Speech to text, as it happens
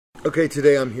Okay,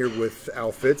 today I'm here with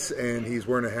Al Fitz, and he's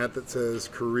wearing a hat that says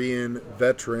Korean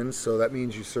Veteran, so that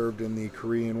means you served in the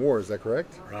Korean War, is that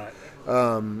correct? Right.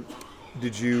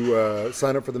 Did you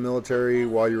sign up for the military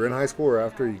while you were in high school or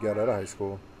after you got out of high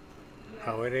school?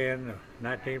 I went in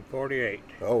 1948.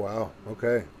 Oh, wow,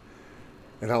 okay.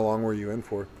 And how long were you in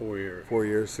for? 4 years. 4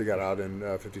 years, so you got out in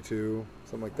 52,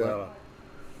 something like that? Well,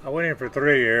 I went in for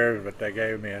 3 years, but they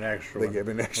gave me an extra. They one gave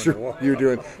me an when extra. the war- You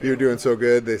were doing so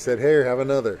good. They said, "Hey, have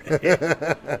another."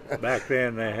 Back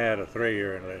then, they had a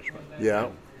 3-year enlistment. Yeah.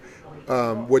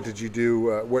 What did you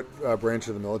do? What branch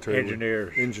of the military?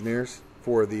 Engineers. Engineers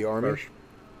for the Army.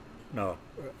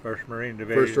 First Marine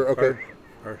Division. Okay.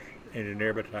 First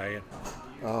Engineer Battalion.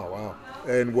 Oh wow!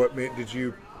 And what did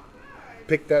you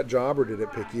pick that job, or did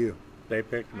it pick you? They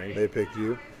picked me. They picked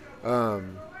you.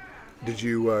 Did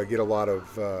you get a lot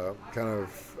of kind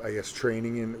of, I guess,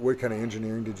 training in what kind of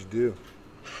engineering did you do?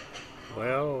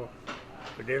 Well,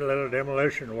 we did a little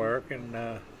demolition work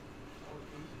and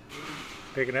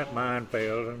picking up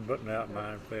minefields and putting out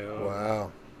minefields.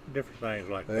 Wow. Different things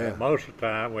like Yeah. that. Most of the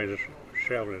time, we just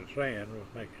shoveling sand, was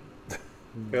making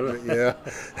Yeah.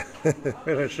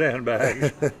 filling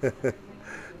sandbags. You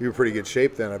were in pretty good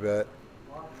shape then, I bet.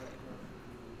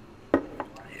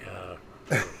 Yeah,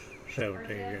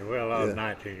 17 years. Well, I was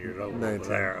 19 years old over 19.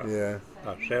 there. Yeah.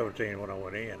 I was 17 when I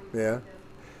went in. Yeah.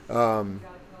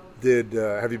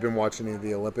 Have you been watching any of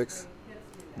the Olympics?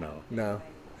 No. No.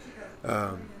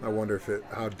 I wonder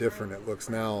how different it looks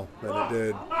now than it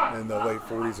did in the late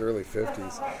 40s, early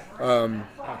 50s.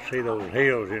 I see those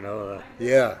hills, you know.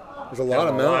 Yeah, there's a lot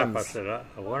of My wife, mountains. I said,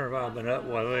 I wonder if I've been up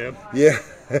one of them. Yeah.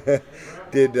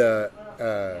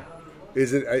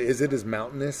 Is it as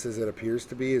mountainous as it appears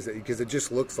to be? Is it because it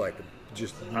just looks like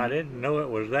just? I didn't know it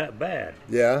was that bad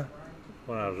Yeah.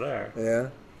 when I was there, Yeah.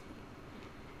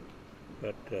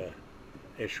 but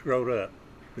it screwed up.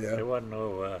 Yeah. There wasn't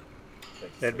no.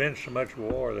 There'd been so much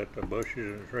war that the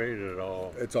bushes and trees had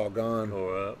all It's all gone.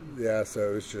 tore up, Yeah.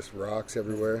 So it's just rocks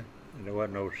everywhere. and there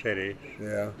wasn't no cities.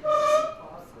 Yeah.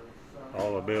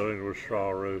 All the buildings were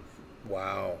straw roof.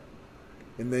 Wow.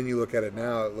 And then you look at it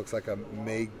now; it looks like a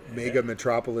mega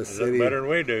metropolis It city. looked better than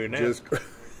we do now. Just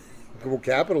well,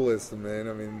 capitalism, man.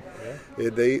 I mean,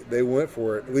 they went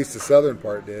for it. At least the southern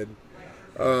part did.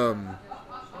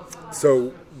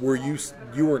 So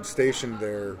you weren't stationed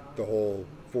there the whole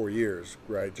 4 years,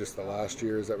 right? Just the last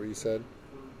year. Is that what you said?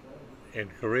 In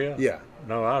Korea? Yeah.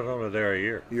 No, I was only there a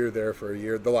year. You were there for a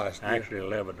year. The last year. Actually,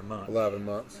 11 months. 11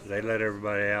 months. They let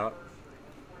everybody out,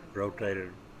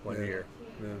 rotated one Yeah. year.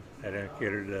 Yeah. That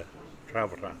included the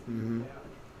travel time. Mm-hmm.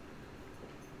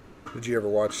 Did you ever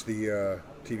watch the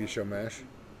TV show MASH?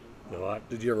 The what?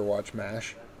 Did you ever watch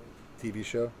MASH TV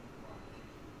show?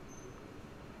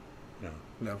 No.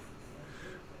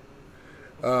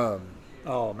 No.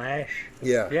 Oh, MASH?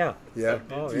 Yeah. Yeah. Yeah.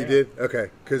 Oh, You yeah. did? Okay.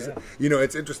 Because, Yeah.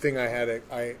 it's interesting. I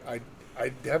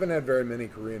haven't had very many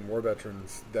Korean War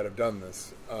veterans that have done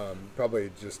this.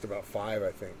 Probably just about 5,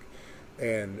 I think.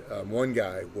 And one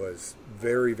guy was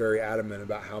very, very adamant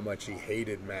about how much he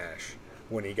hated MASH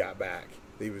when he got back.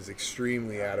 He was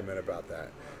extremely adamant about that.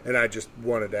 And I just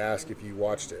wanted to ask if you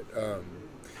watched it.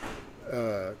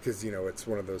 Because, it's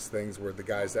one of those things where the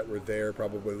guys that were there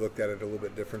probably looked at it a little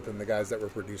bit different than the guys that were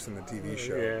producing the TV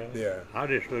show. Yeah. I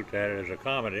just looked at it as a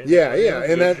comedy. Yeah, It yeah, was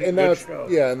and good that's show.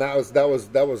 yeah, and that was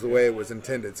the way it was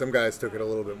intended. Some guys took it a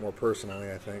little bit more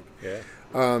personally, I think. Yeah.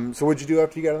 So what'd you do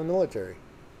after you got out of the military?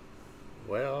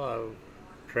 Well, I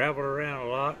traveled around a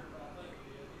lot.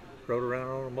 Rode around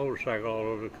on a motorcycle all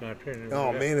over the country. And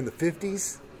Oh man, in the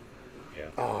 50s? Yeah.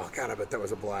 Oh God, I bet that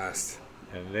was a blast.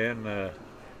 And then I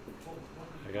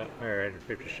got married in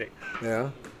 56. Yeah.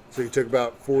 So you took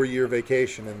about 4-year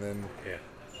vacation and then Yeah.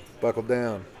 buckled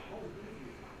down.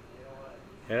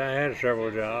 And I had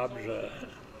several jobs.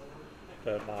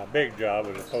 My big job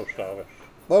was the post office.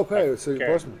 Okay, so you're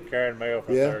postman. Carrying mail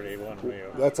for Yeah. 31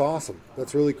 meals. That's awesome.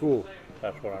 That's really cool.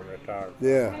 That's what I'm retired.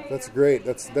 Yeah, that's great.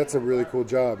 That's a really cool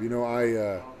job.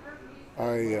 I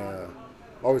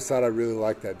always thought I really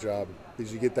liked that job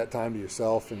because you get that time to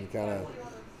yourself and you kind of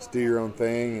just do your own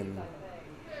thing and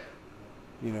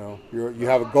you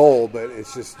have a goal, but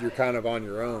it's just you're kind of on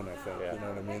your own. I think Yeah. you know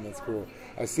what I mean. That's cool.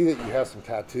 I see that you have some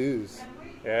tattoos.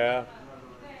 Yeah.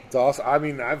 It's awesome. I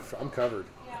mean, I'm covered.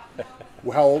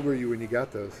 Well, how old were you when you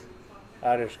got those?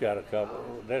 I just got a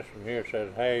couple. This one here says,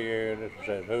 "Hey, you." This one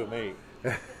says, "Who, me?"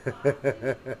 That's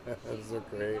so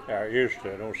great. I used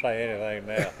to. Don't say anything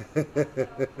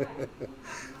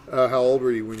now. How old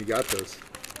were you when you got those?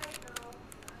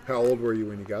 How old were you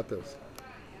when you got those?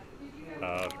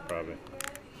 It's probably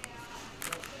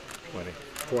 20.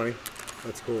 20.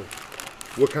 That's cool.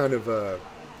 What kind of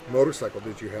motorcycle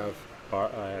did you have?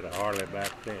 I had a Harley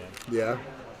back then. Yeah,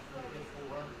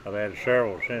 I've had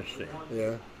several since then.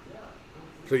 yeah.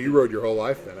 So you rode your whole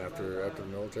life then after the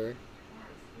military?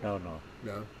 No.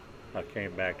 No. I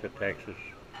came back to Texas.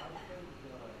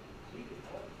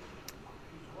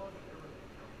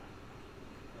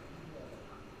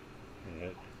 And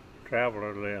it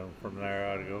traveled, then from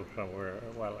there I'd go somewhere.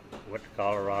 Well, I went to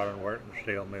Colorado and worked in a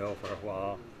steel mill for a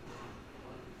while.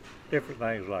 Different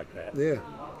things like that. Yeah,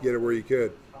 get it where you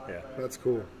could. Yeah. That's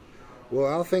cool. Well,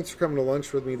 Al, thanks for coming to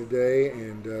lunch with me today,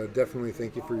 and definitely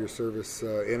thank you for your service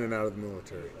in and out of the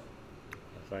military.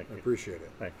 Thank I you. appreciate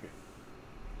it. Thank you.